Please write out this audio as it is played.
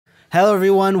Hello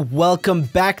everyone, welcome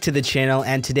back to the channel,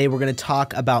 and today we're going to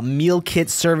talk about meal kit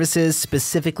services,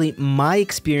 specifically my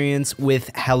experience with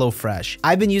HelloFresh.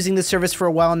 I've been using this service for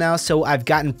a while now, so I've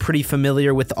gotten pretty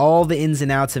familiar with all the ins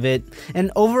and outs of it,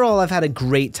 and overall I've had a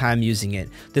great time using it.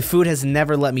 The food has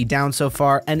never let me down so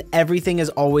far, and everything has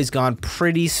always gone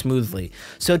pretty smoothly.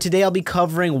 So today I'll be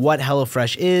covering what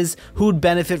HelloFresh is, who'd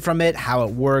benefit from it, how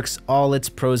it works, all its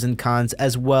pros and cons,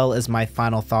 as well as my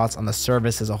final thoughts on the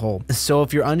service as a whole. So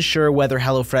if you're unsure whether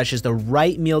HelloFresh is the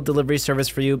right meal delivery service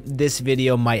for you, this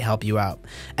video might help you out.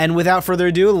 And without further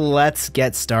ado, let's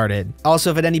get started.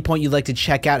 Also, if at any point you'd like to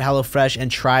check out HelloFresh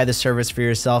and try the service for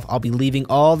yourself, I'll be leaving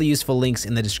all the useful links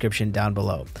in the description down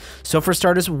below. So for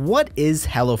starters, what is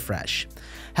HelloFresh?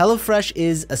 HelloFresh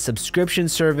is a subscription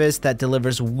service that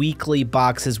delivers weekly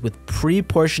boxes with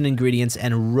pre-portioned ingredients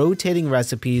and rotating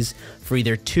recipes for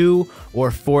either 2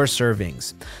 or 4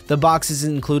 servings. The boxes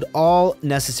include all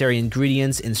necessary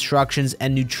ingredients, instructions,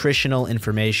 and nutritional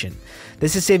information.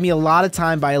 This has saved me a lot of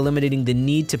time by eliminating the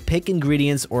need to pick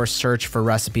ingredients or search for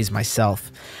recipes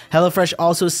myself. HelloFresh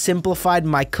also simplified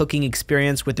my cooking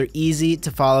experience with their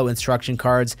easy-to-follow instruction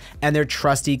cards and their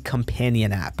trusty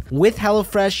companion app. With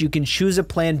HelloFresh, you can choose a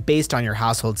plan based on your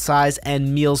household size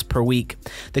and meals per week.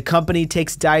 The company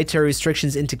takes dietary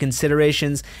restrictions into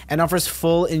considerations and offers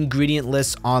full ingredient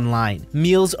lists online.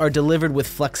 Meals are delivered with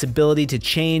flexibility to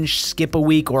change, skip a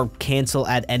week, or cancel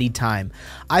at any time.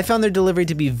 I found their delivery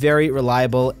to be very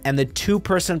reliable, and the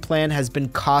 2-person plan has been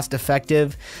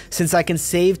cost-effective since I can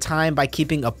save time by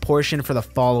keeping a portion for the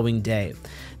following day.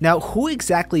 Now, who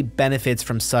exactly benefits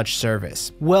from such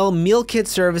service? Well, meal kit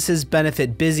services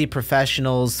benefit busy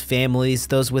professionals, families,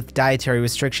 those with dietary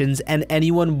restrictions, and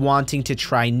anyone wanting to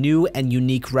try new and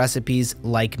unique recipes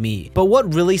like me. But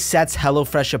what really sets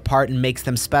HelloFresh apart and makes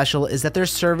them special is that their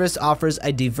service offers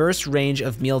a diverse range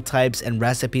of meal types and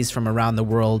recipes from around the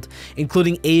world,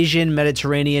 including Asian,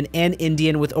 Mediterranean, and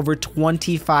Indian, with over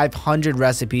 2,500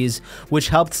 recipes, which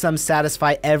helps them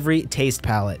satisfy every taste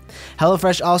palette.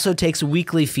 HelloFresh also takes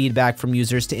weekly feedback from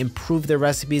users to improve their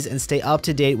recipes and stay up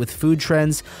to date with food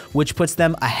trends, which puts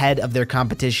them ahead of their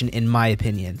competition in my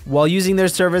opinion. While using their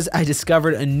service, I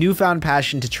discovered a newfound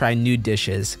passion to try new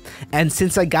dishes. And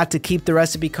since I got to keep the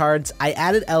recipe cards, I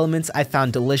added elements I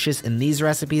found delicious in these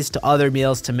recipes to other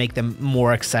meals to make them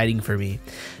more exciting for me.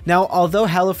 Now, although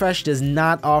HelloFresh does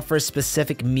not offer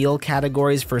specific meal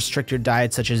categories for stricter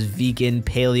diets such as vegan,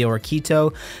 paleo, or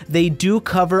keto, they do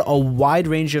cover a wide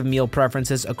range of meal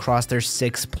preferences across their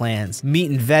 6 plans: meat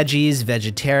and veggies,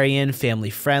 vegetarian, family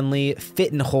friendly,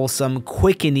 fit and wholesome,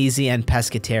 quick and easy, and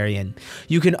pescatarian.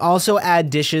 You can also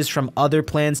add dishes from other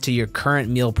plans to your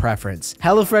current meal preference.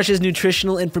 HelloFresh's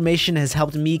nutritional information has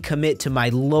helped me commit to my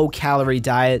low-calorie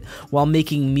diet while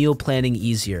making meal planning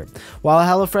easier. While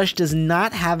HelloFresh does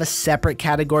not have a separate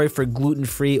category for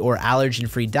gluten-free or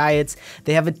allergen-free diets,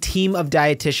 they have a team of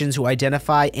dietitians who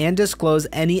identify and disclose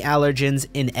any allergens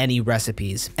in any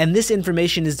recipes. And this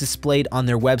information is displayed on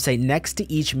their website next to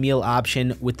each meal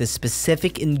option with the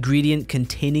specific ingredient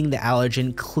containing the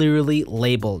allergen clearly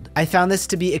labeled. I found this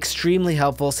to be extremely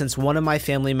helpful since one of my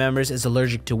family members is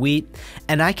allergic to wheat,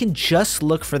 and I can just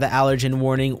look for the allergen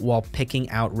warning while picking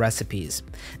out recipes.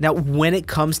 Now, when it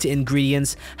comes to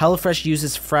ingredients, HelloFresh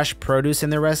uses fresh produce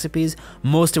in their recipes,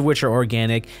 most of which are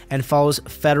organic, and follows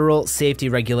federal safety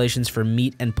regulations for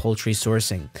meat and poultry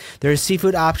sourcing. Their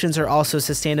seafood options are also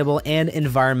sustainable and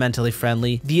environmentally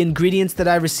friendly. The ingredients that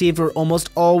I received were almost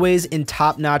always in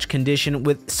top-notch condition,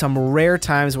 with some rare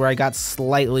times where I got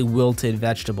slightly wilted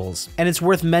vegetables. And it's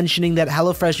worth mentioning that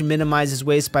HelloFresh minimizes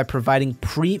waste by providing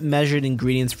pre-measured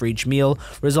ingredients for each meal,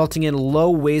 resulting in low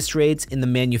waste rates in the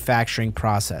manufacturing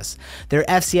process. Their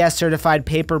FCS certified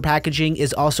paper packaging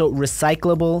is also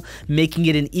recyclable, making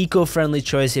it an eco-friendly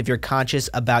choice if you're conscious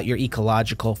about your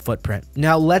ecological footprint.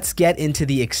 Now let's get into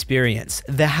the experience.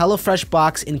 The HelloFresh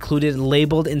box included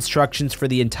labeled instructions for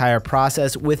the entire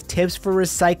process with tips for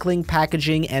recycling,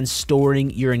 packaging, and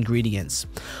storing your ingredients.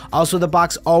 Also, the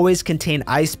box always contained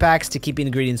ice packs to keep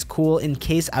ingredients cool in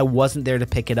case I wasn't there to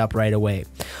pick it up right away.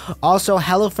 Also,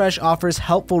 HelloFresh offers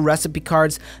helpful recipe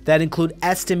cards that include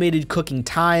estimated cooking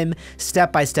time,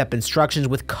 step-by-step instructions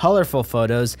with colorful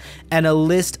photos, and a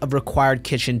list of required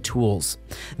kitchen tools.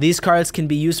 These cards can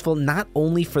be useful not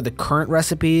only for the current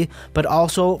recipe, but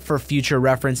also for future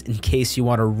reference in case you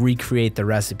want to recreate the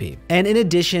recipe. And in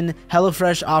addition,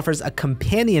 HelloFresh offers a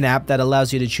companion app that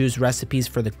allows you to choose recipes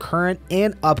for the current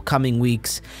and upcoming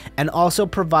weeks, and also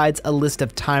provides a list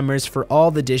of timers for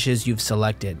all the dishes you've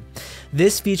selected.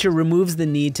 This feature removes the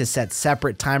need to set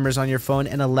separate timers on your phone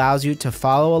and allows you to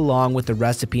follow along with the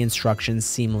recipe instructions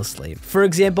seamlessly. For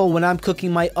example, when I'm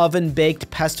cooking my oven-baked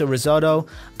pesto risotto,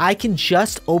 I can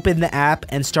just open the app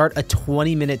and start a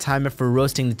 20-minute timer for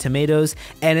roasting the tomatoes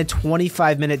and a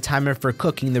 25-minute timer for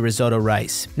cooking the risotto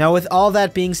rice. Now, with all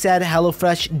that being said,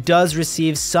 HelloFresh does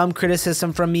receive some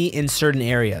criticism from me in certain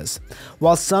areas.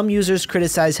 While some users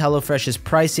criticize HelloFresh's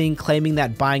pricing, claiming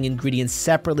that buying ingredients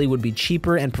separately would be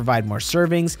cheaper and provide more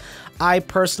servings, I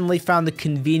personally found the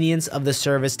convenience of the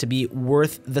service to be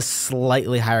worth the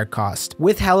slightly higher cost.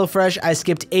 With HelloFresh, I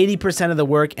skipped 80% of the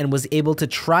work and was able to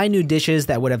try new dishes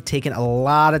that would have taken a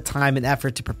lot of time and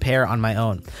effort to prepare on my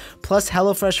own. Plus,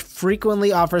 HelloFresh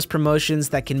frequently offers promotions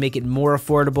that can make it more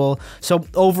affordable, so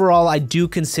overall, I do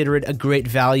consider it a great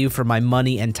value for my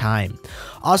money and time.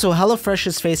 Also, HelloFresh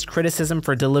has faced criticism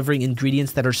for delivering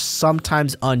ingredients that are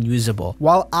sometimes unusable.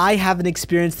 While I haven't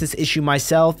experienced this issue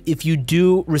myself, if you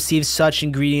do receive such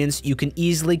ingredients, you can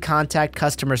easily contact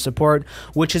customer support,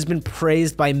 which has been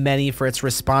praised by many for its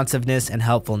responsiveness and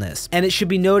helpfulness. And it should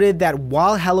be noted that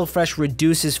while HelloFresh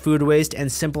reduces food waste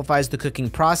and simplifies the cooking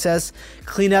process,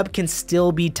 cleanup can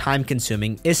still be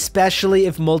time-consuming, especially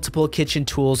if multiple kitchen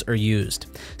tools are used.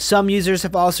 Some users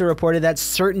have also reported that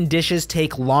certain dishes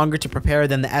take longer to prepare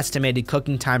than the estimated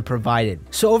cooking time provided.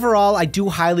 So overall, I do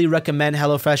highly recommend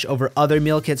HelloFresh over other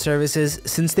meal kit services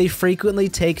since they frequently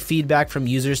take feedback from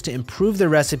users to improve their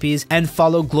recipes and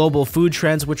follow global food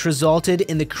trends, which resulted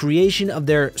in the creation of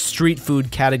their street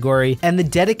food category, and the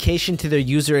dedication to their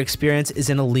user experience is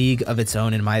in a league of its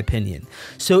own, in my opinion.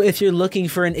 So if you're looking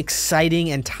for an exciting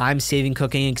and time-saving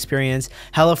cooking experience,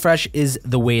 HelloFresh is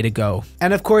the way to go.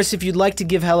 And of course, if you'd like to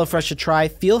give HelloFresh a try,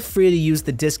 feel free to use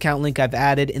the discount link I've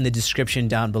added in the description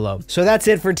down below. So that's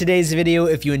it for today's video.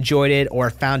 If you enjoyed it or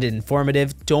found it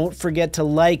informative, don't forget to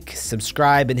like,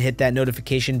 subscribe, and hit that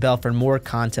notification bell for more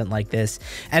content like this.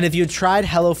 And if you've tried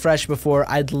HelloFresh before,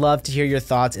 I'd love to hear your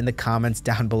thoughts in the comments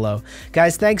down below.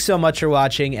 Guys, thanks so much for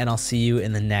watching, and I'll see you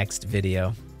in the next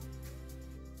video.